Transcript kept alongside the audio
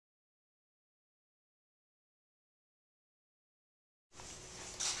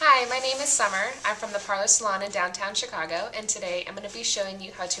Hi, my name is Summer. I'm from the Parlor salon in downtown Chicago, and today I'm going to be showing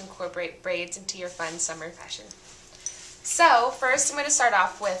you how to incorporate braids into your fun summer fashion. So, first I'm going to start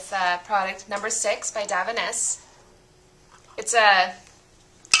off with product number 6 by Davines. It's a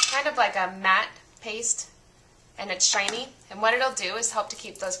kind of like a matte paste, and it's shiny, and what it'll do is help to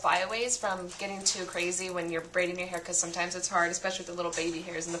keep those flyaways from getting too crazy when you're braiding your hair, because sometimes it's hard, especially with the little baby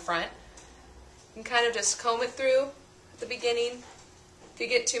hairs in the front. You can kind of just comb it through at the beginning. If you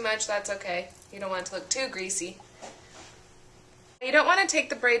get too much, that's okay. You don't want it to look too greasy. You don't want to take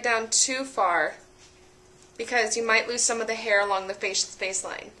the braid down too far because you might lose some of the hair along the face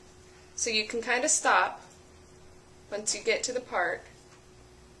line. So you can kind of stop once you get to the part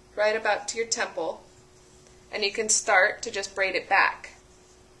right about to your temple, and you can start to just braid it back.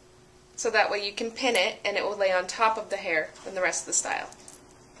 So that way you can pin it and it will lay on top of the hair in the rest of the style.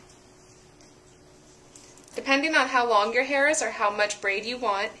 Depending on how long your hair is or how much braid you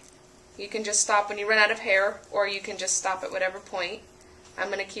want, you can just stop when you run out of hair, or you can just stop at whatever point. I'm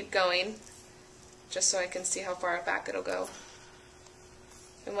going to keep going just so I can see how far back it'll go.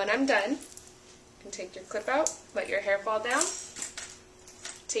 And when I'm done, you can take your clip out, let your hair fall down,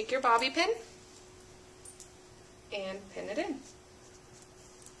 take your bobby pin, and pin it in.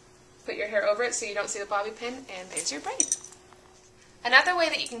 Put your hair over it so you don't see the bobby pin, and there's your braid. Another way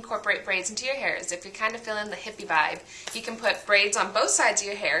that you can incorporate braids into your hair is if you're kind of feeling the hippie vibe, you can put braids on both sides of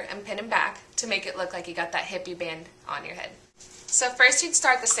your hair and pin them back to make it look like you got that hippie band on your head. So first you'd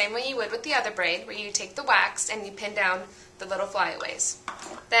start the same way you would with the other braid, where you take the wax and you pin down the little flyaways.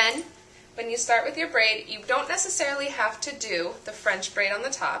 Then, when you start with your braid, you don't necessarily have to do the French braid on the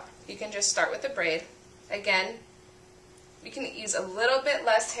top. You can just start with the braid. Again, you can use a little bit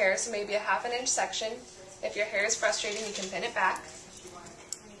less hair, so maybe a ½ inch section. If your hair is frustrating, you can pin it back.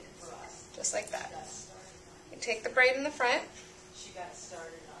 Just like that. You take the braid in the front,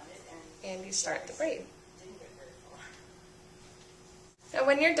 and you start the braid. Now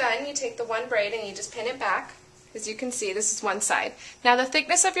when you're done, you take the one braid and you just pin it back. As you can see, this is one side. Now the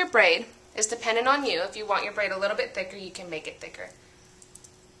thickness of your braid is dependent on you. If you want your braid a little bit thicker, you can make it thicker.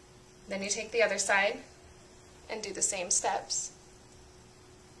 Then you take the other side and do the same steps.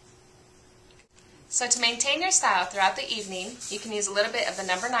 So to maintain your style throughout the evening, you can use a little bit of the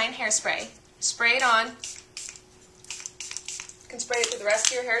number 9 hairspray. Spray it on. You can spray it through the rest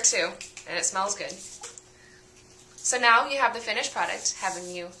of your hair too, and it smells good. So now you have the finished product,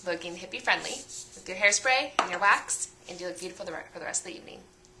 having you looking hippie friendly with your hairspray and your wax, and you look beautiful for the rest of the evening.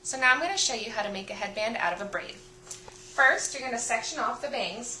 So now I'm going to show you how to make a headband out of a braid. First, you're going to section off the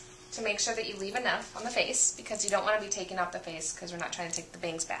bangs to make sure that you leave enough on the face, because you don't want to be taking off the face because we're not trying to take the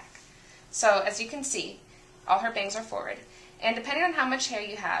bangs back. So as you can see, all her bangs are forward, and depending on how much hair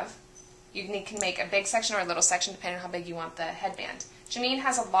you have, you can make a big section or a little section depending on how big you want the headband. Janine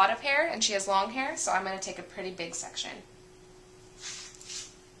has a lot of hair and she has long hair, so I'm going to take a pretty big section.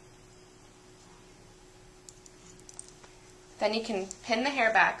 Then you can pin the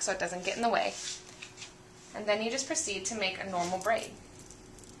hair back so it doesn't get in the way, and then you just proceed to make a normal braid.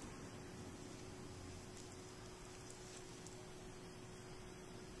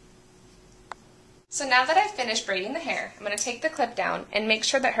 So now that I've finished braiding the hair, I'm going to take the clip down and make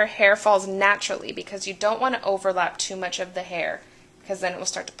sure that her hair falls naturally, because you don't want to overlap too much of the hair, because then it will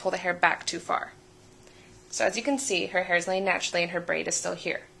start to pull the hair back too far. So as you can see, her hair is laying naturally and her braid is still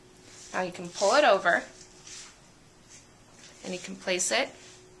here. Now you can pull it over and you can place it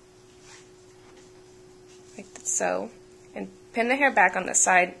like so, and pin the hair back on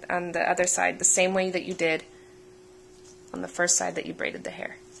the other side, the same way that you did on the first side that you braided the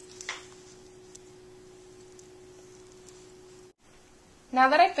hair. Now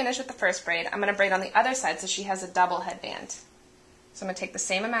that I've finished with the first braid, I'm going to braid on the other side so she has a double headband. So I'm going to take the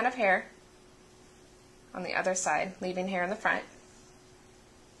same amount of hair on the other side, leaving hair in the front,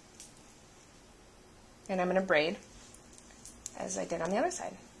 and I'm going to braid as I did on the other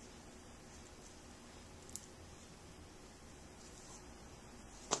side.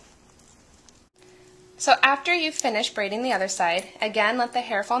 So after you've finished braiding the other side, again let the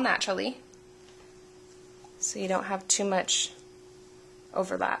hair fall naturally so you don't have too much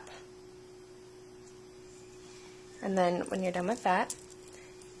overlap. And then when you're done with that,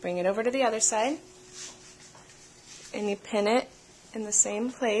 bring it over to the other side and you pin it in the same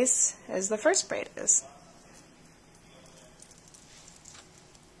place as the first braid is.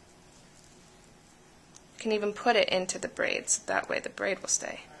 You can even put it into the braids, that way the braid will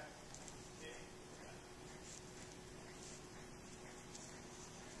stay.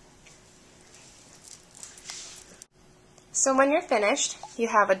 So when you're finished, you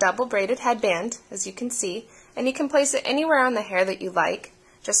have a double braided headband, as you can see, and you can place it anywhere on the hair that you like.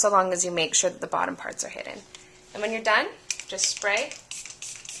 just so long as you make sure that the bottom parts are hidden. And when you're done, just spray,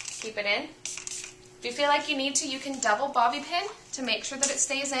 keep it in. If you feel like you need to, you can double bobby pin to make sure that it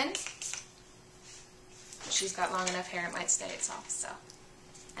stays in. If she's got long enough hair, it might stay itself, so.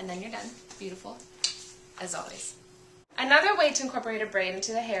 And then you're done. Beautiful, as always. Another way to incorporate a braid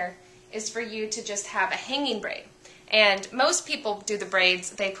into the hair is for you to just have a hanging braid. And most people do the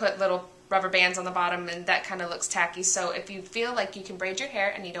braids, they put little rubber bands on the bottom, and that kind of looks tacky. So if you feel like you can braid your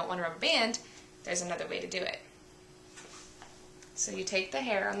hair and you don't want a rubber band, there's another way to do it. So you take the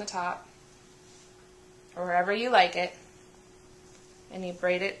hair on the top, or wherever you like it, and you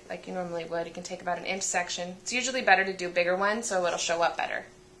braid it like you normally would. You can take about an inch section. It's usually better to do a bigger one so it'll show up better.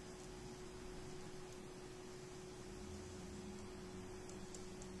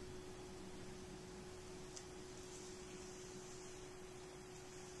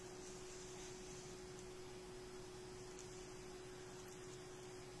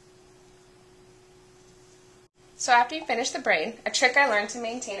 So after you finish the braid, a trick I learned to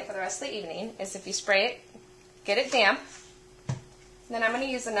maintain it for the rest of the evening is if you spray it, get it damp. Then I'm going to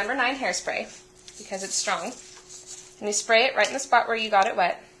use the number 9 hairspray because it's strong. And you spray it right in the spot where you got it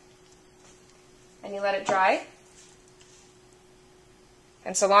wet. And you let it dry.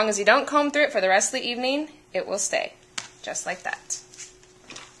 And so long as you don't comb through it for the rest of the evening, it will stay. Just like that.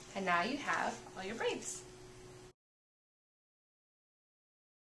 And now you have all your braids.